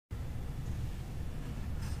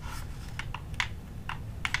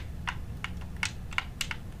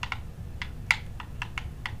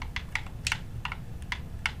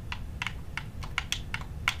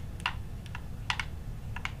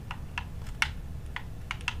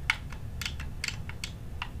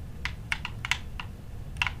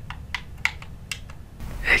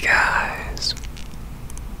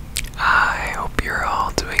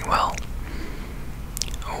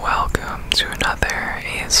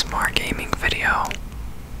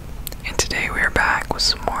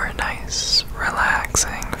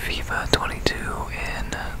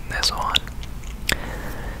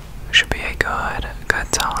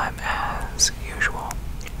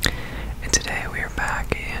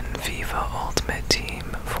FIFA Ultimate Team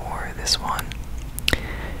for this one.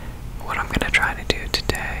 What I'm going to try to do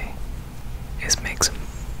today is make some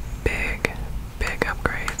big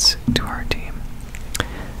upgrades to our team.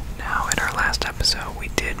 Now, in our last episode, we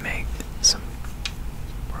did make some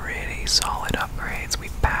pretty solid upgrades. We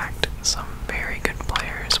packed some very good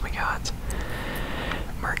players. We got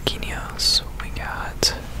Marquinhos, we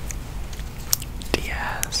got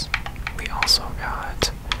Diaz, we also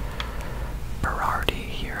got Berardi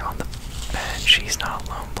here on the bench. He's not a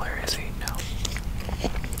lone player, is he? No.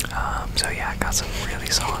 So yeah, I got some really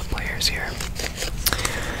solid players here.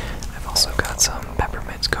 I've also got some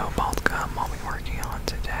Peppermint's Cobalt Gum I'll be working on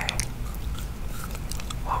today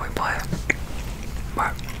while we play.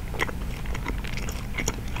 But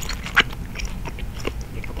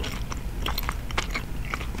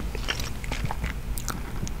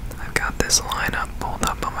I've got this lineup pulled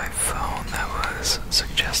up on my phone that was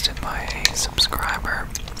suggested by a subscriber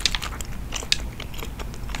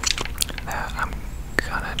that I'm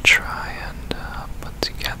gonna try and put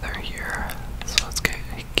together here. So let's get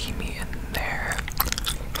Hakimi in there.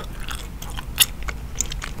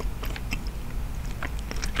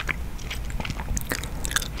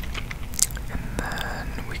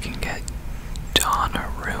 And then we can get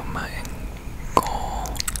Donnarumma in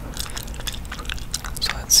goal.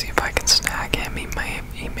 So let's see if I can snag him.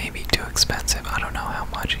 He may be too expensive. I don't know how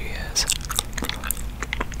much he is.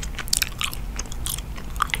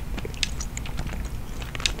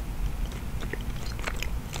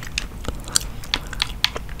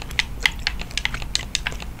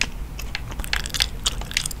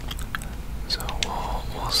 So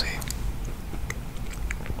we'll see.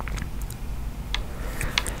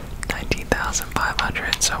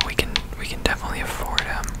 19,500. So we can definitely afford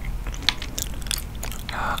him.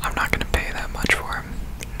 I'm not gonna pay that much for him.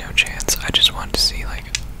 No chance. I just wanted to see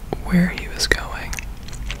like where he was going.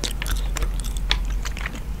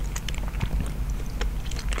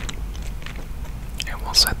 And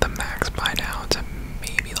we'll set the max buy now to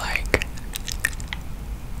maybe like,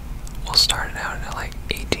 we'll start it out at like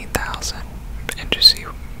 18,000 and just see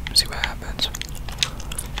what happens.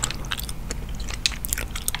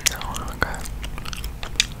 No, okay.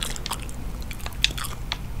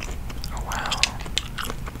 Oh wow.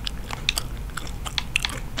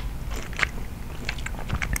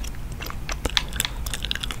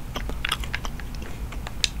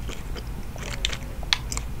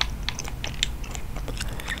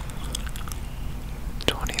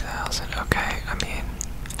 Okay, I mean,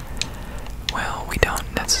 well, we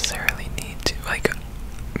don't necessarily need to, like,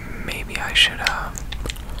 maybe I should,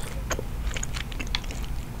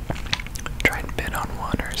 try and bid on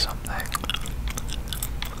one or something.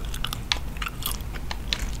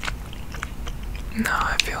 No,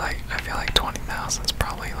 I feel like 20,000 is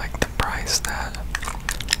probably, like, the price that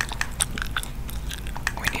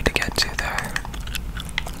we need to get to there.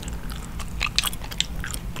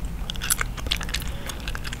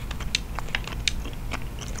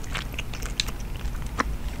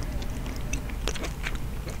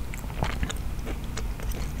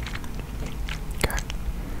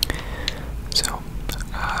 So,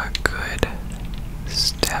 good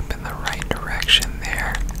step in the right direction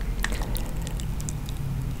there.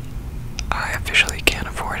 I officially can't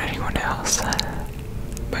afford anyone else,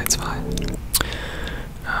 but it's fine.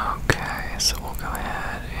 Okay, so we'll go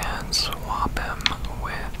ahead and swap him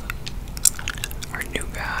with our new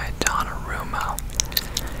guy, Donnarumma.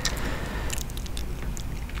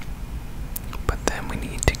 But then we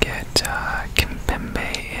need to get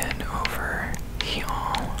Kimpembe in over here.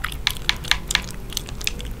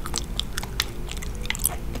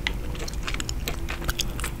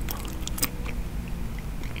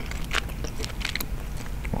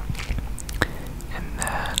 And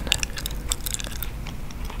then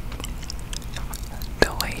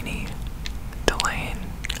Delane.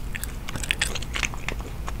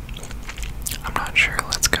 I'm not sure.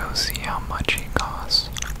 Let's go see how much he costs.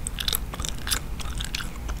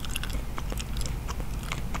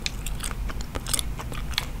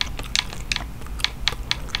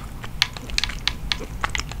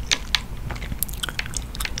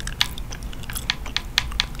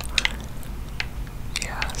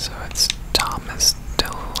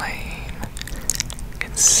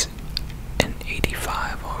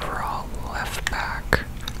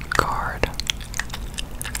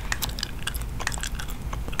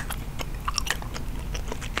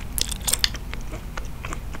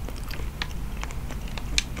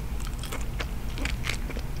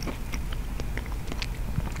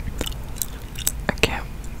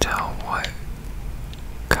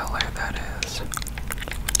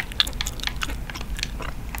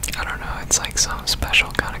 like some special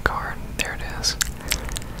kind of card. There it is.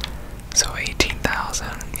 So 18,000.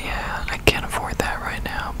 Yeah, I can't afford that right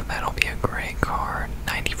now, but that'll be a great card.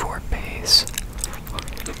 94 pace.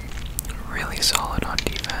 Really solid on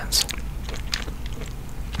defense.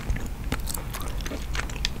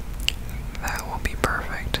 That will be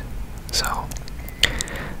perfect. So,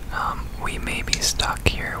 we may be stuck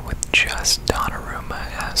here with just Donnarumma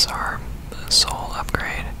as our sole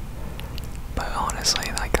upgrade. But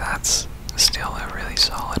honestly, like, that's still a really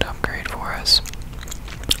solid upgrade for us.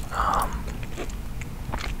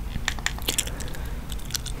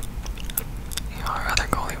 You know, our other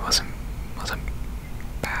goalie wasn't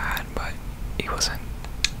bad, but he wasn't.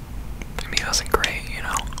 I mean, he wasn't great, you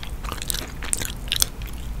know.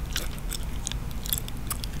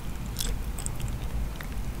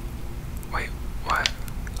 Wait, what?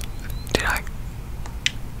 Did I?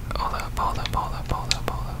 Hold up, hold up, hold up, hold up,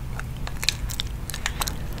 hold up.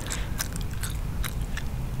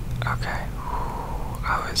 Okay.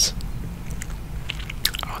 I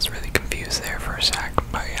was really confused there for a sec,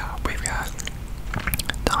 but yeah, we've got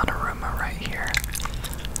Donnarumma right here.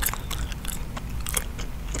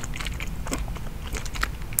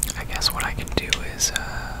 I guess what I can do is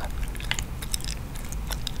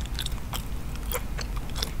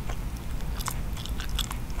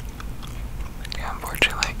yeah,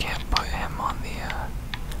 unfortunately I can't put him on the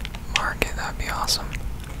market. That'd be awesome.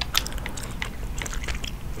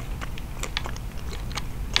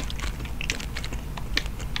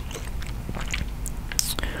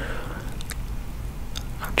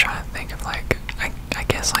 I'm trying to think of, like, I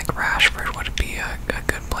guess like Rashford would be a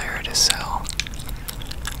good player to sell.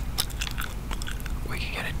 We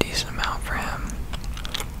could get a decent amount for him.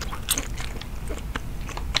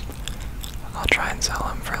 I'll try and sell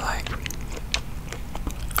him for like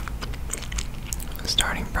the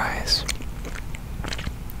starting price.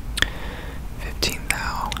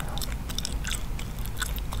 15,000.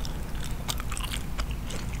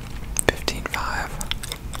 15,500.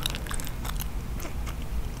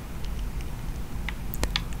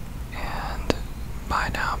 And buy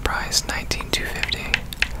now price 19,250.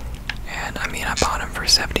 And I mean, I bought him for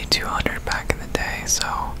 7,200 back in the day,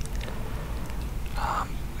 so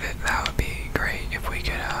that would be great if we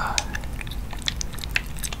could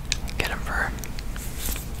get him for,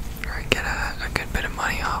 or get a good bit of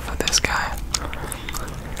money off of this guy.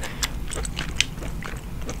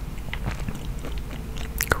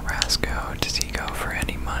 Carrasco, does he go for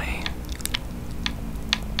any money?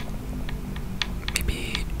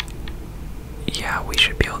 Maybe, yeah, we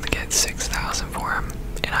should be able to get 6,000 for him,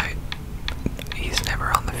 and he's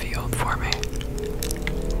never on the field for me.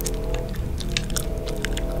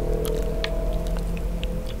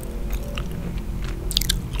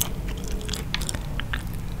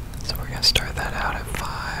 So we're gonna start that out at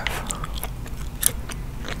 5.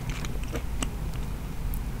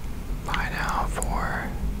 Buy now for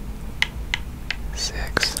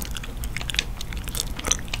 6.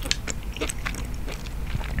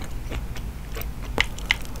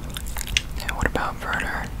 And what about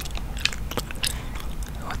Werner?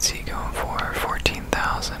 What's he going for?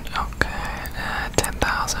 14,000. Okay,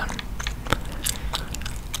 10,000.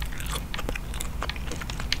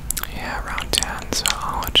 Yeah, around 10. So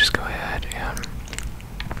I'll just go ahead and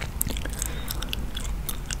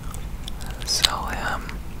sell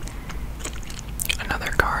him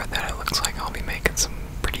another card that it looks like I'll be making some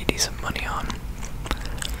pretty decent money on.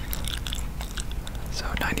 So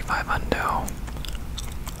 95 hundo.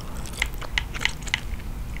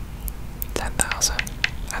 10,000.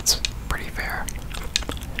 That's pretty fair.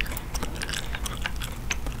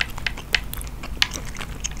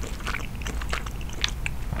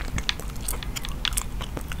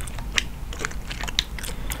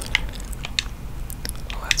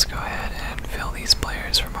 Let's go ahead and fill these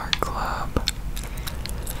players from our club.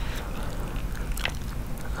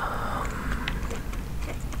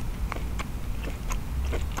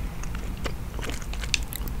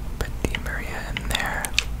 Put Di Maria in there.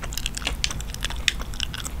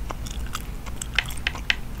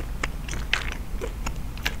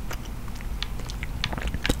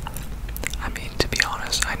 I mean, to be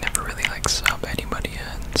honest, I never really like sub anybody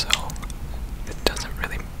in, so it doesn't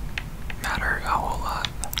really matter a whole lot.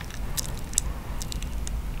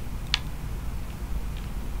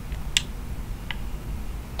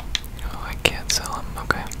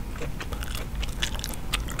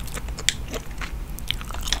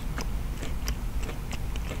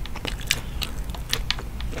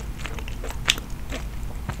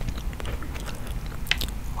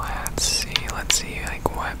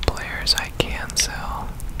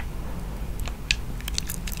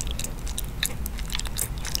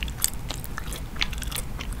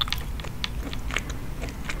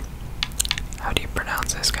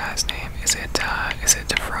 is it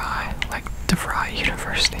DeVry? Like DeVry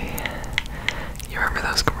University. You remember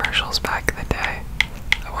those commercials back in the day?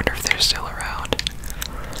 I wonder if they're still around.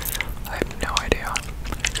 I have no idea.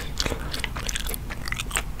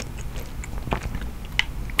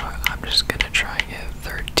 But I'm just gonna try and get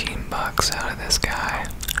 13 bucks out of this guy.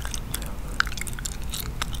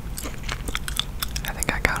 I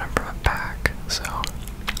think I got him from a pack, so.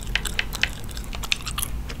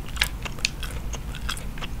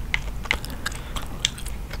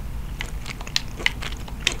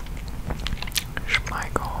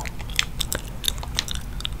 Schmeichel.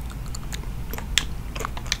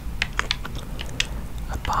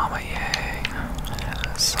 Aubameyang.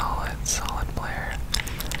 Solid player.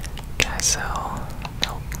 Can I sell?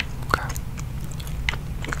 Nope. Okay.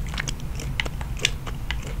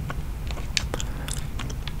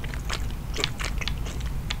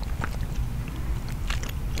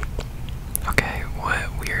 Okay, what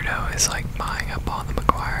weirdo is like buying up all the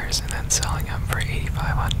McGuires and then selling them for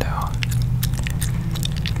 85 hundo?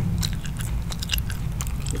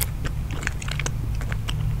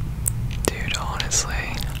 Dude, honestly,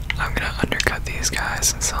 I'm gonna undercut these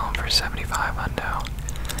guys and sell them for 75 hundo.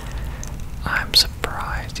 I'm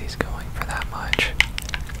surprised he's going for that much.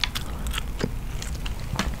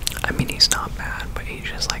 I mean, he's not bad, but he's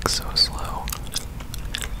just like so slow.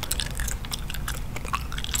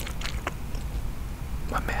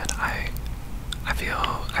 But man, I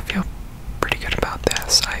feel pretty good about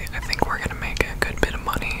this. I think we're gonna make a good bit of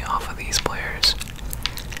money off of these players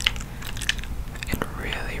and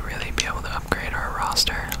really be able to upgrade our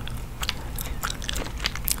roster.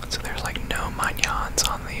 So there's like no Magnons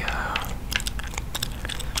on the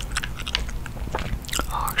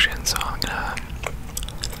auction, so I'm gonna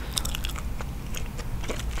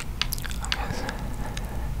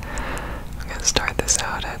start this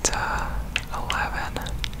out at 11.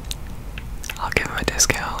 I'll give him a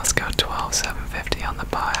discount. Let's go 12,750 on the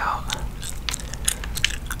buyout.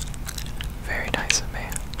 Very nice of me.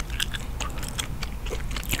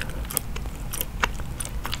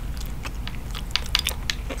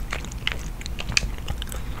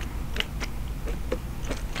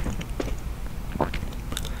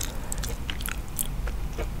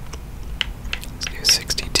 Let's do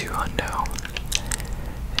 62 hundo.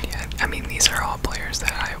 And yeah, I mean, these are all players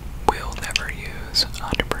that I will never use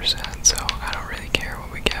 100%, so I don't really care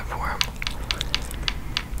what we get for them.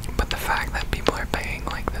 But the fact that people are paying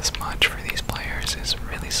like this much for these players is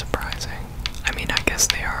really surprising. I mean, I guess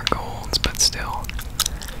they are golds, but still.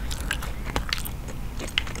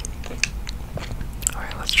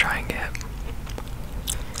 Alright, let's try and get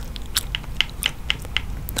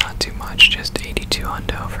not too much, just 82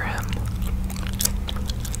 hundo for him.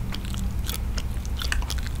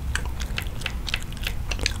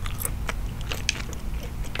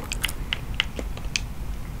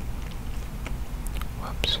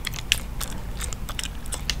 Whoops.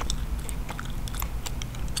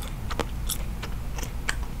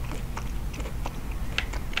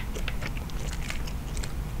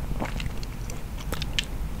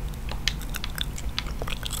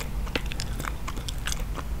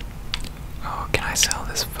 Oh, can I sell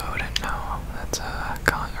this Foden? No, that's a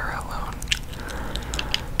con or a loan.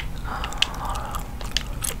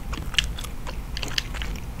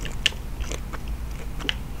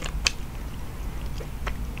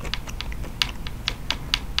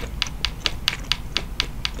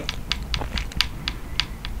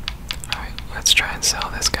 Alright, let's try and sell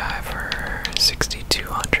this guy for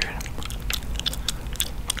 6,200.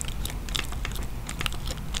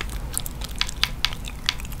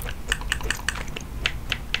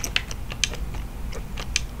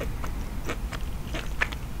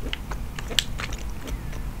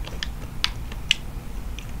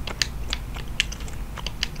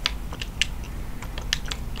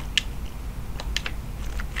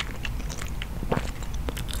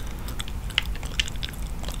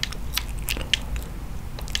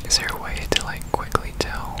 Is there a way to like quickly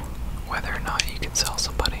tell whether or not you can sell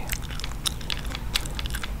somebody?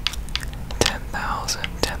 10,000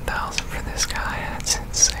 for this guy, that's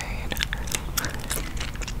insane.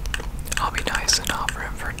 I'll be nice and offer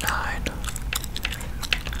him for 9.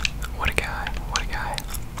 What a guy, what a guy.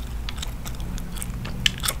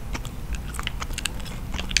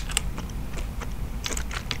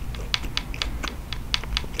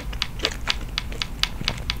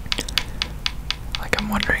 Like, I'm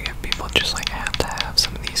wondering if people just like have to have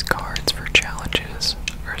some of these cards for challenges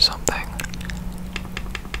or something.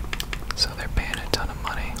 So they're paying a ton of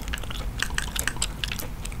money.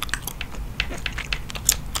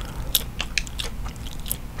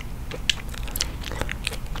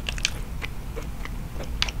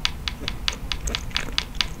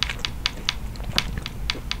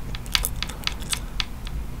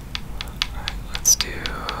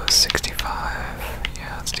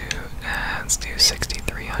 let's do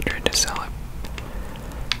 6,300 to sell it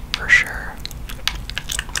for sure.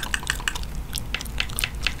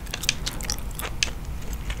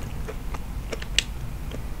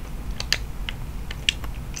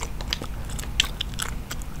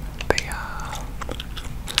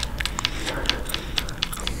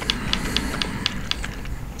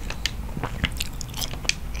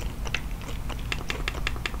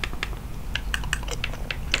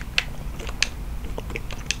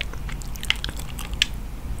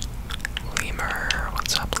 Lemur,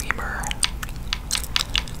 what's up, Lemur?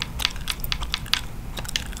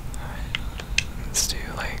 Alright, let's do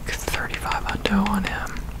like 35 hundo on him.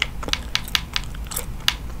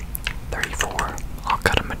 34, I'll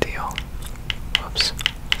cut him a deal. Whoops.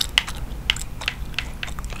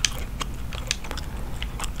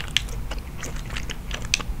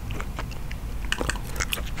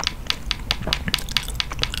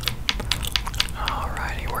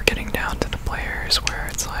 Alrighty, we're getting down to the players where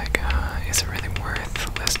it's like, is it really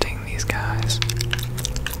worth listing these guys?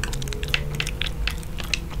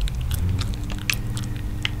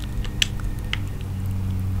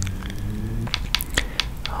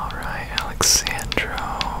 Alright, Alexandro.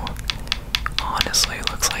 Honestly,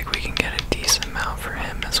 looks like we can get a decent amount for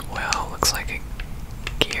him as well. Looks like a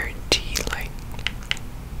guaranteed, like,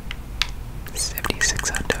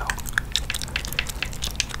 76 hundo.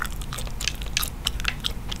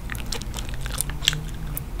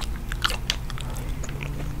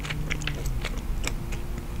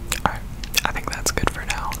 Alright, I think that's good for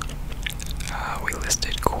now. We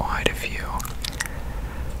listed quite a few.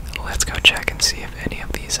 Let's go check and see if any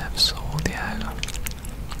of these have sold yet.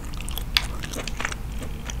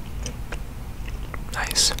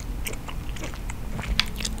 Nice.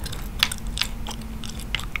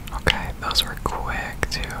 Okay, those were quick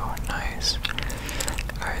too. Nice.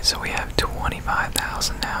 Alright, so we have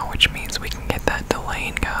 25,000 now, which means we can get that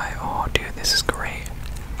Delane guy. Oh, dude, this is great.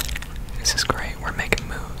 This is great. We're making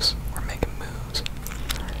moves. We're making moves.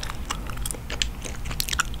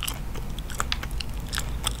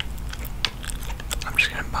 I'm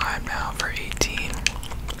just gonna buy him now for 18.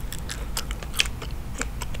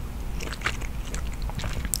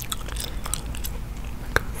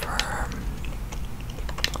 Confirm.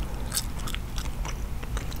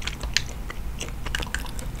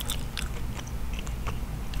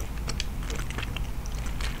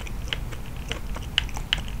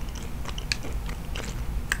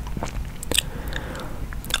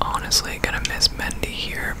 Honestly, gonna miss Mendy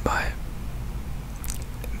here, but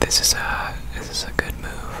this is a good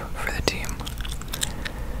move for the team.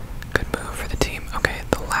 Good move for the team. Okay,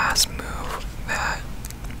 the last move that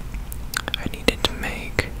I needed to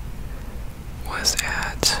make was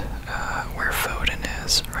at where Foden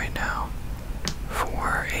is right now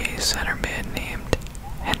for a center mid named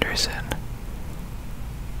Henderson.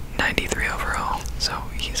 93 overall, so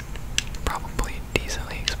he's probably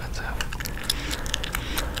decently expensive.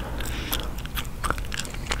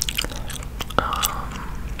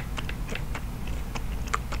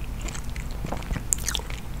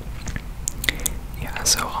 Yeah,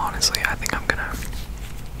 so honestly, I think I'm gonna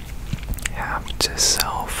have to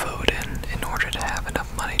sell Foden in order to have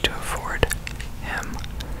enough money to afford him.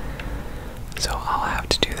 So I'll have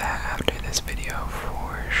to do that after this video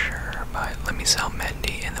for sure. But let me sell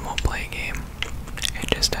Mendy and then we'll play a game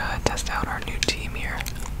and just test out our new team here.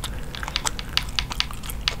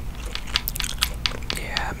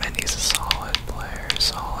 Yeah, Mendy's a solid player,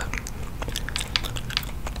 solid.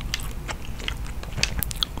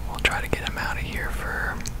 We'll try to get him out of here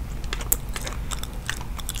for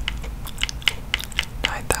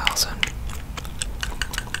 9,000.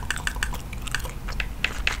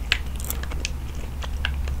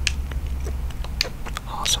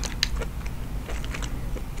 Awesome.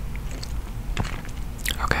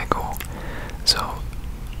 Okay, cool. So,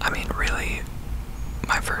 I mean, really,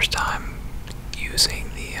 my first time using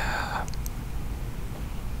the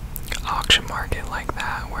auction market like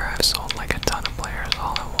that, where I've sold like a ton of players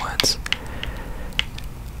all at once.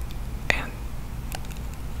 And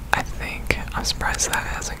I think I'm surprised that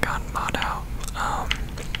hasn't gotten bought out.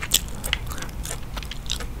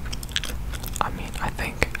 I mean, I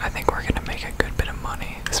think we're gonna make a good bit of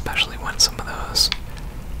money, especially when some of those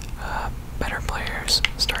better players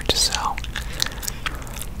start to sell.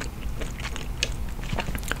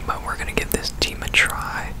 But we're gonna give this team a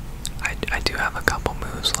try. I do have a couple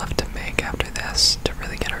moves left to make after this to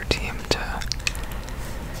really get our team to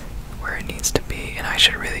where it needs to be. And I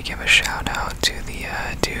should really give a shout out to the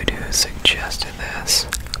dude who suggested this.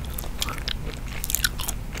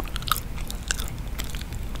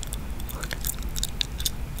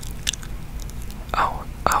 Oh,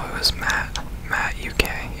 it was Matt.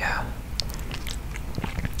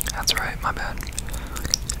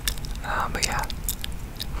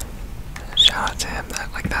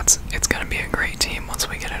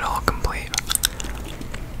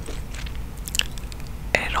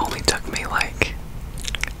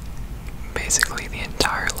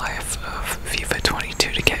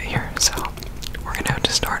 2 to get here, so we're gonna have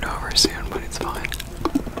to start over soon, but it's fine.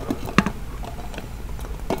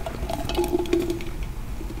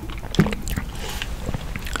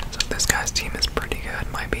 So this guy's team is pretty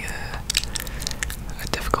good. Might be a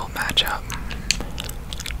difficult matchup.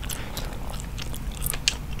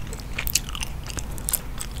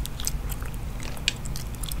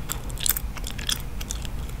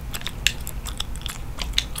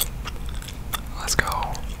 Let's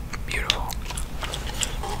go. Beautiful.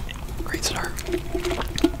 Great start.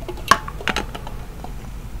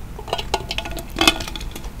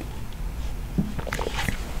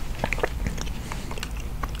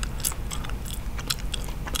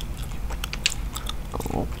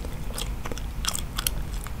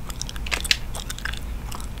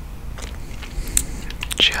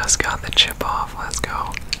 Just got the chip off. Let's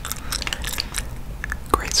go.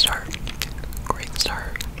 Great start. Great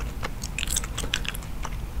start.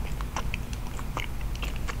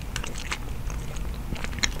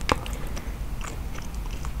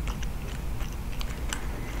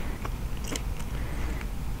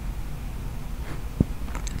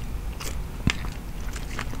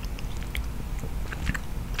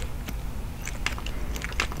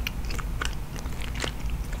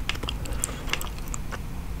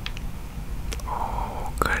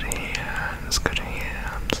 Oh, good hands, good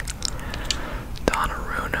hands.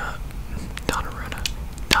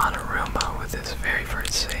 Donnarumma with his very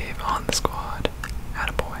first save on the squad.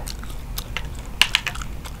 Attaboy.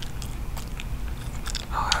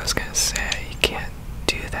 Oh, I was gonna say, you can't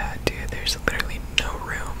do that, dude. There's literally no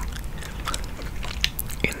room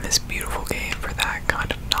in this beautiful game for that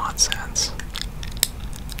kind of nonsense.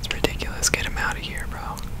 It's ridiculous. Get him out of here, bro.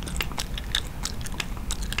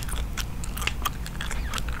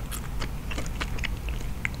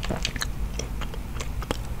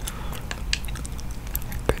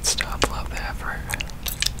 Good stuff, love the effort.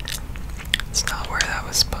 It's not where that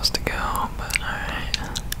was supposed to go, but alright.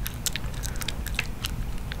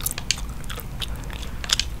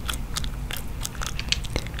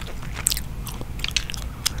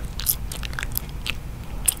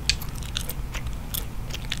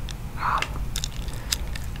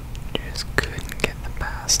 Just couldn't get the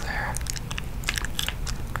pass there.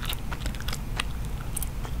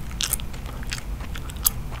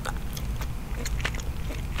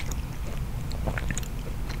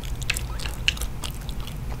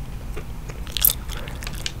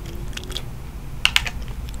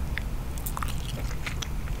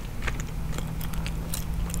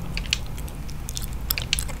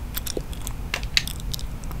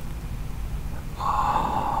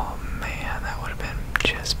 Oh man, that would have been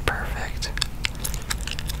just perfect.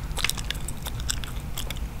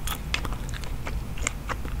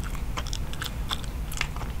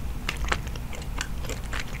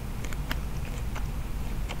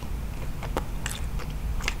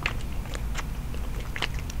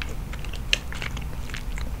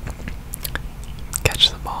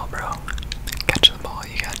 Catch the ball, bro. Catch the ball,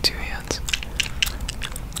 you got 2 hands.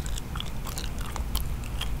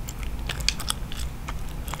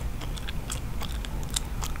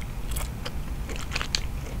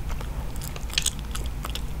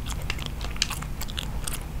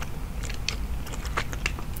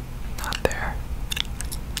 Not there.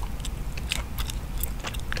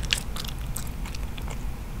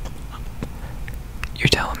 You're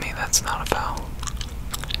telling me that's not a foul?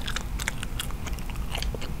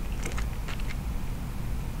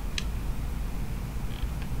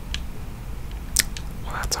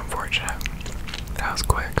 Well, that's unfortunate. That was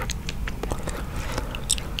quick.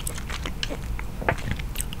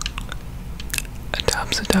 A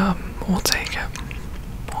dub's a dub. We'll take it.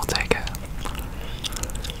 We'll take it.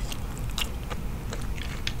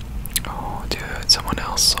 Oh, dude, someone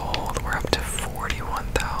else sold. We're up to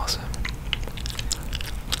 41,000.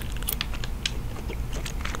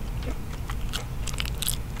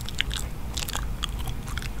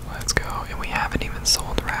 Let's go. And we haven't even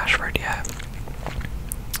sold Rashford yet.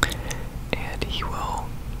 And he will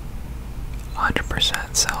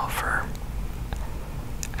 100% sell for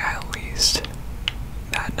at least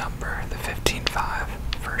that number, the 15.5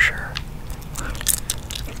 for sure.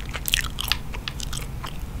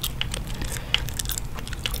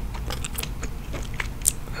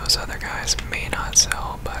 Those other guys may not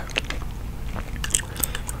sell, but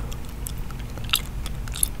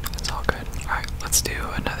it's all good. Alright, let's do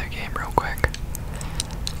another game real quick.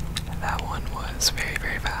 That one was very,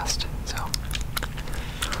 very fast, so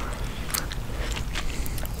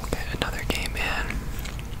we'll get another game in.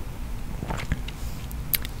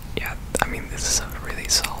 Yeah, I mean, this is a really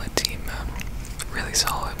solid team, man. Really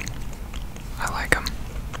solid. I like them.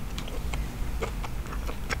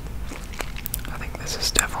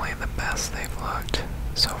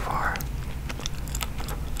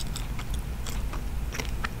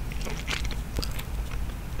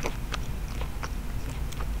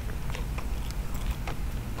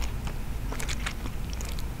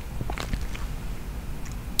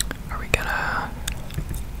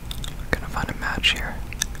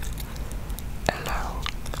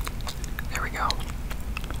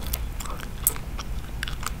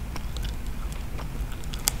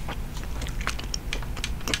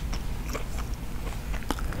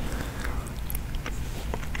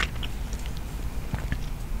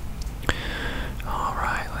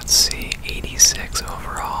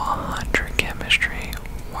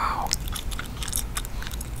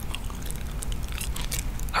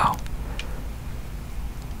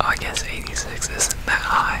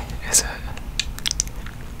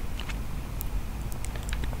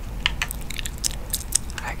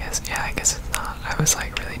 was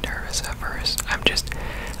like really nervous at first.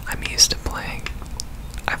 I'm used to playing.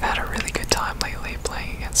 I've had a really good time lately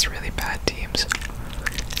playing against really bad teams.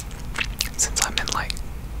 Since I'm in like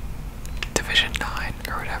Division 9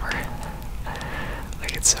 or whatever.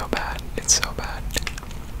 Like it's so bad. It's so bad.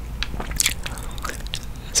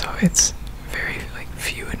 So it's very like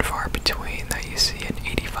few and far between that you see an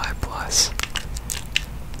 85 plus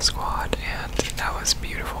squad, and that was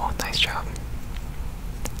beautiful. Nice job.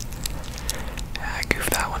 I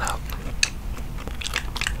goofed that one up.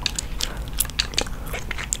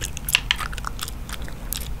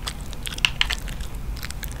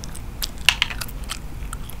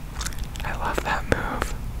 I love that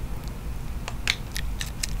move.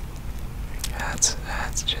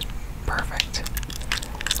 That's just perfect.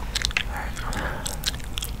 Alright.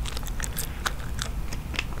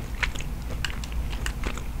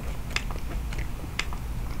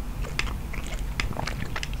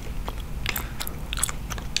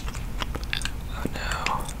 Oh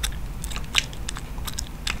no.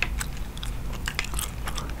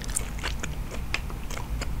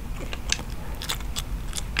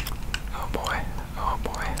 Oh boy. Oh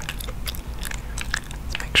boy.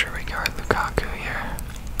 Let's make sure we guard Lukaku here.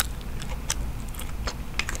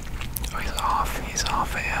 Oh, he's off. He's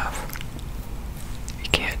off AF. You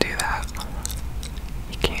can't do that.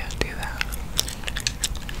 You can't do that.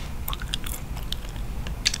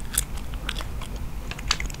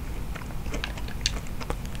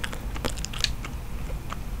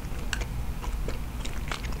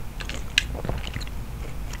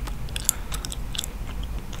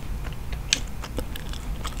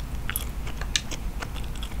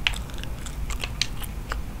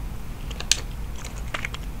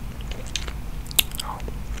 Oh.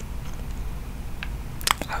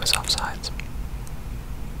 I was offsides.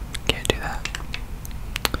 Can't do that.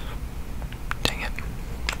 Dang it.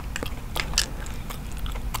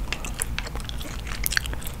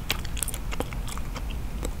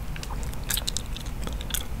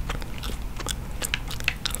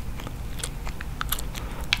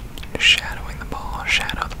 Shadowing the ball,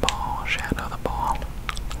 shadow the ball, shadow the ball.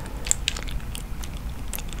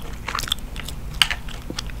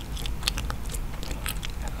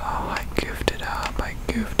 Oh, I goofed it up, I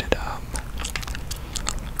goofed it up.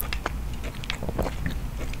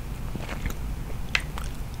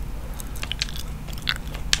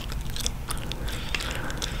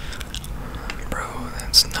 Bro,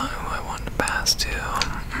 that's not who I wanted to pass to.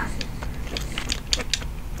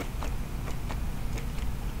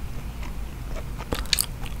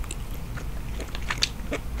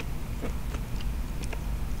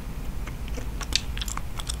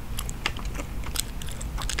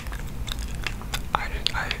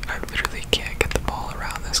 I literally can't get the ball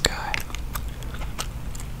around this guy.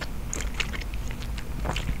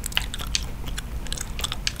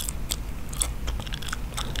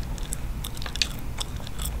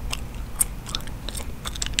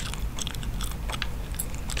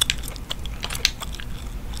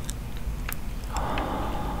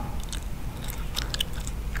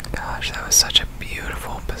 Gosh, that was such a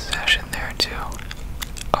beautiful possession there too.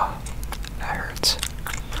 Oh, that hurts.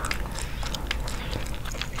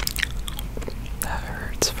 That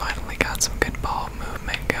hurts. Finally got some good ball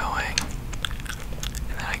movement going.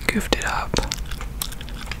 And then I goofed it up.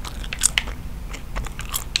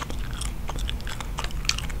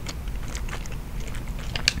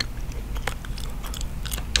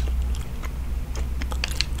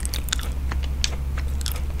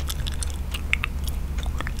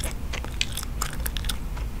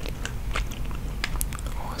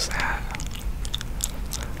 What was that?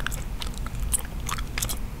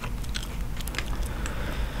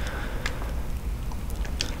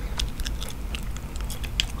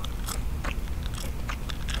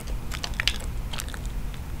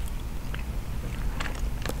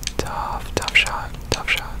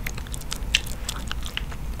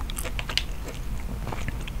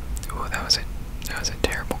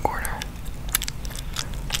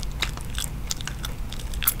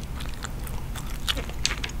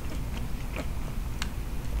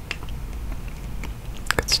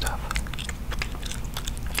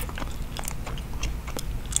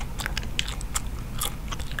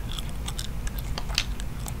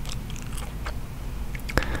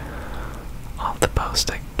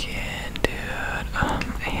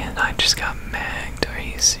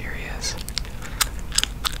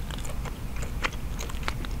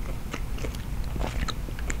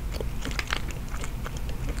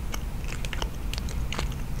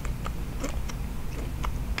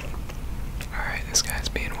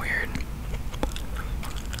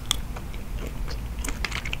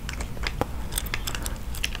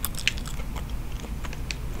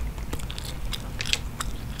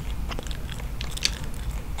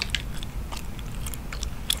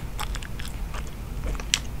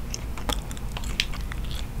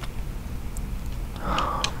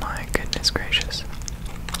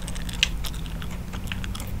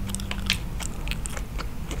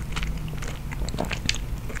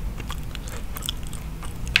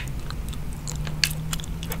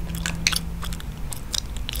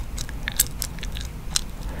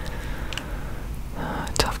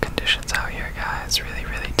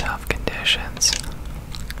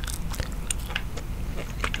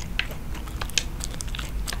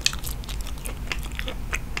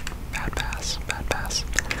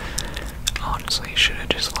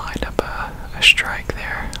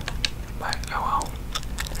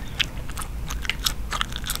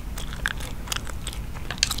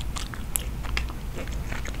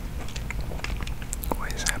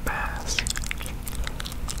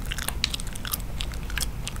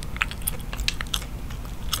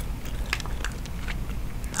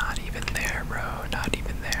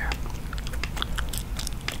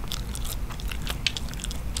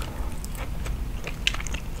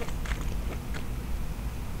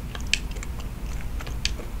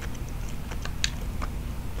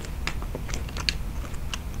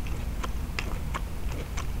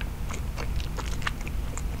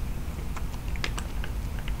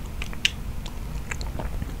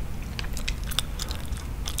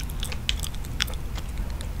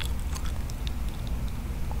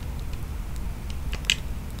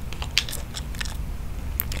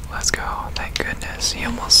 Let's go. Thank goodness. He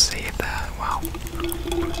almost saved that. Wow.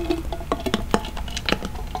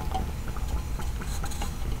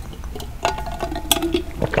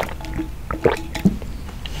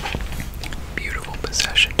 Beautiful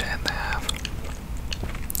possession to end the half.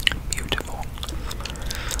 Beautiful.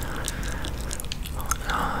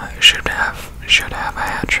 Should have a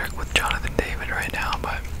hat trick with Jonathan David right now,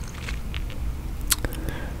 but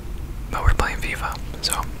we're playing FIFA,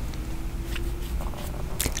 so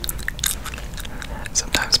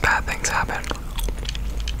sometimes bad things happen.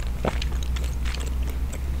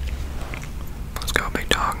 Let's go, big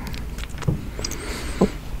dog.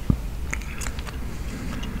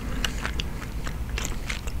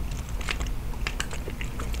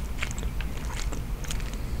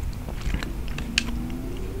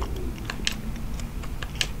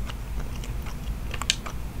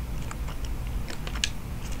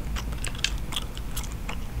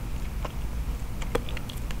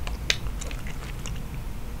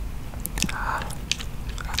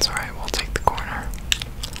 That's alright, we'll take the corner.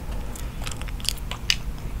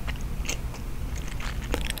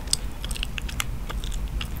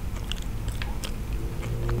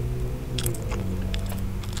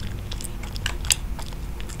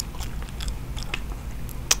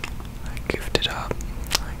 I goofed it up.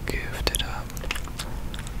 I goofed it up.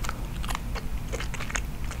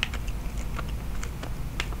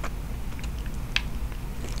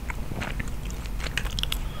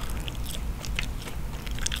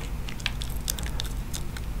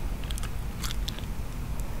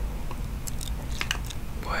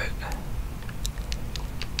 What?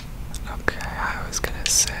 Okay, I was gonna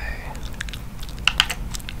say.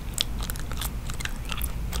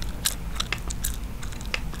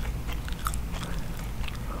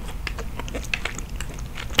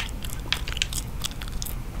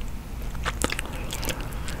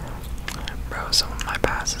 Bro, some of my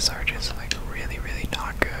passes are just like really, really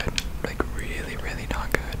not good. Like really, really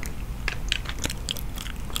not good.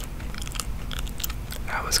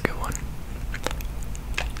 That was a good one.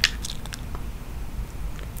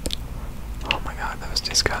 Oh my god, that was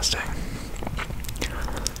disgusting.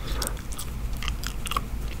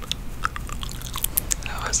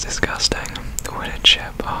 That was disgusting. What a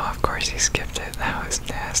chip. Oh, of course he skipped it. That was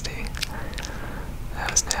nasty.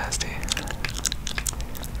 That was nasty.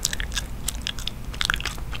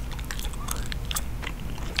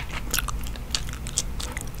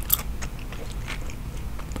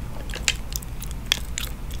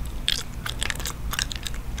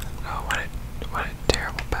 Oh, what a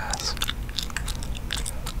terrible pass.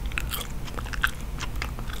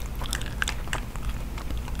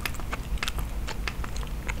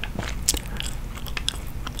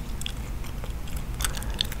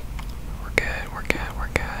 We're good, we're good, we're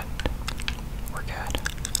good.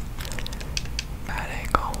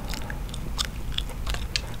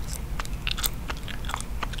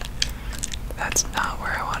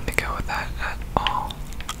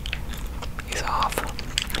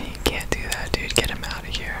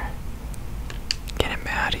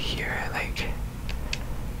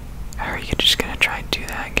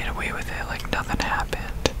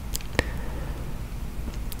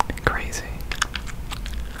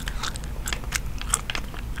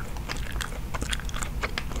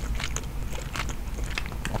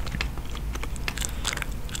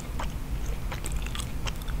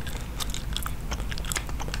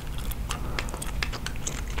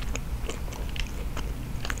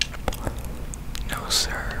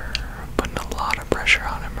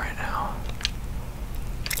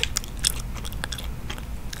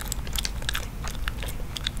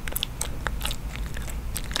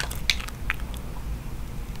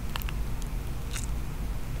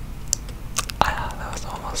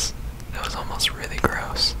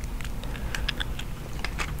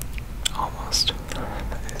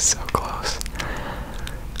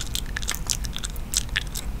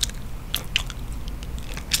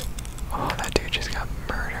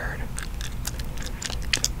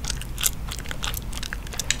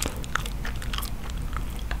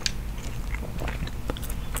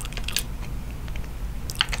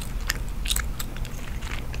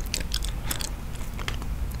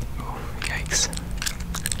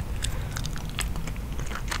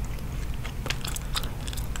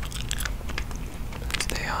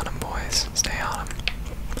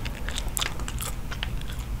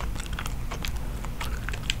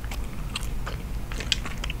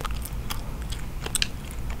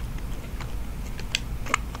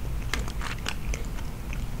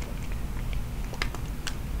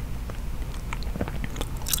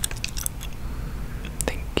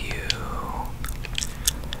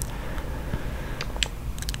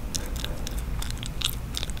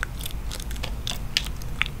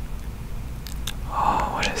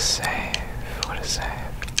 save. What a save.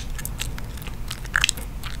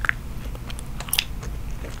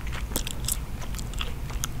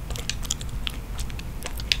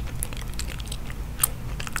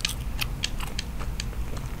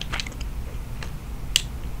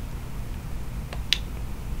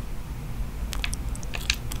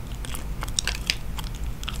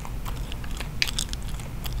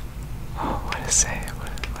 Oh, what a save.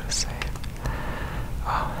 What a save.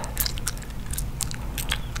 Oh.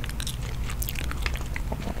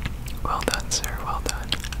 Well done, sir. Well done.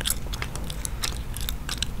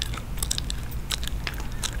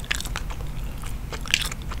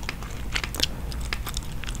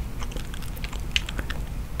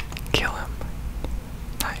 Kill him.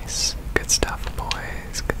 Nice. Good stuff,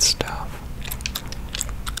 boys. Good stuff.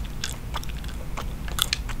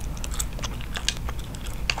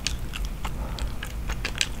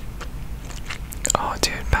 Oh,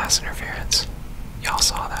 dude, pass interference. Y'all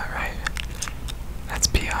saw that, right? That's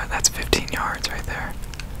PI. That's 15 yards right there.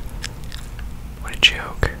 What a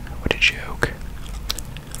joke. What a joke.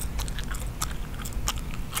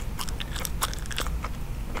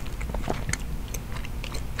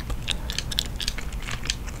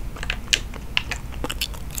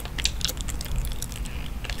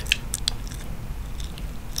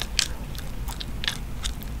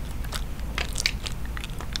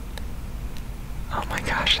 Oh my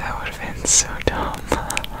gosh, that would have been so dumb.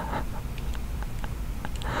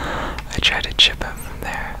 I tried to chip him from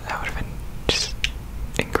there. That would have been just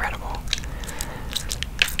incredible.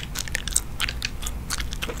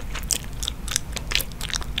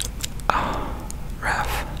 Oh,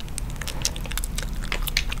 ref.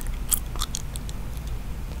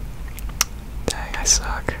 Dang, I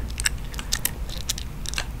suck.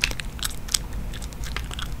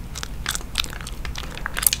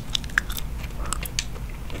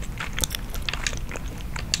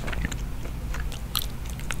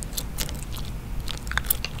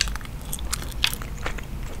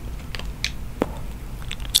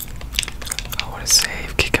 Oh, what a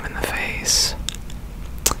save. Kick him in the face.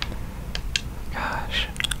 Gosh.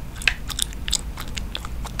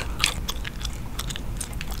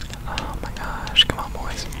 Oh my gosh. Come on,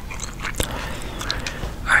 boys.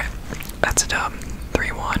 Alright. That's a dub.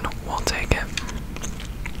 3-1. We'll take it.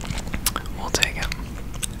 We'll take it.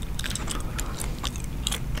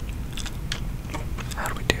 How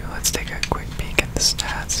do we do? Let's take a quick peek at the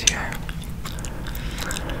stats here.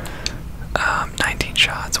 19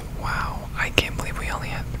 shots. Wow. I can't believe we only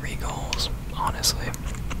had 3 goals, honestly.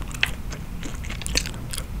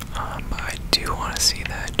 I do want to see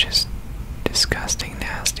that just disgusting,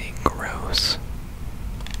 nasty, gross,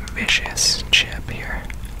 vicious chip here.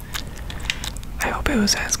 I hope it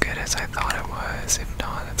was as good as I thought it was. If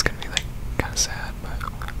not, that's gonna be like kind of sad, but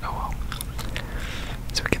oh well.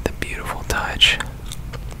 So we get the beautiful touch.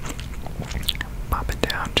 Pop it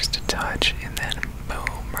down just a touch, and then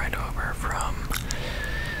boom, right over from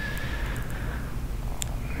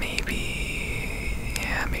maybe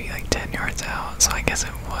like 10 yards out. So I guess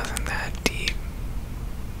it wasn't that deep,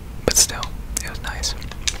 but still, it was nice.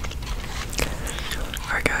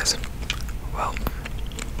 Alright guys, well,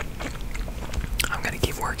 I'm gonna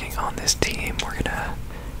keep working on this team. We're gonna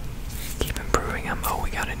keep improving them. Oh, we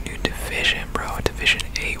got a new division, bro. Division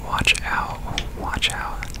 8, watch out. Watch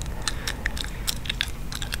out.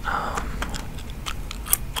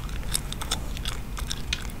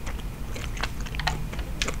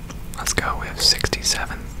 Let's go. We have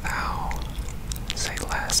 67 thou. Say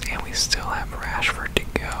less, and we still have Rashford to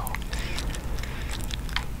go.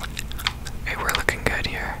 Hey, we're looking good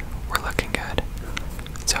here. We're looking good.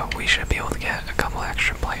 So we should be able to get a couple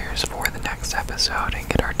extra players for the next episode and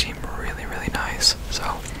get our team really, really nice.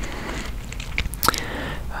 So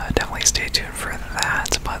definitely stay tuned for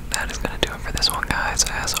that. But that is going to do it for this one, guys.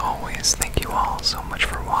 As always, thank you all so much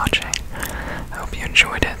for watching. I hope you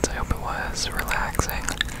enjoyed it. I hope it was relaxing.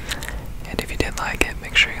 And if you did like it,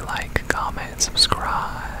 make sure you like, comment, and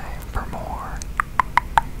subscribe for more.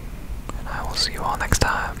 And I will see you all next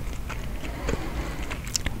time.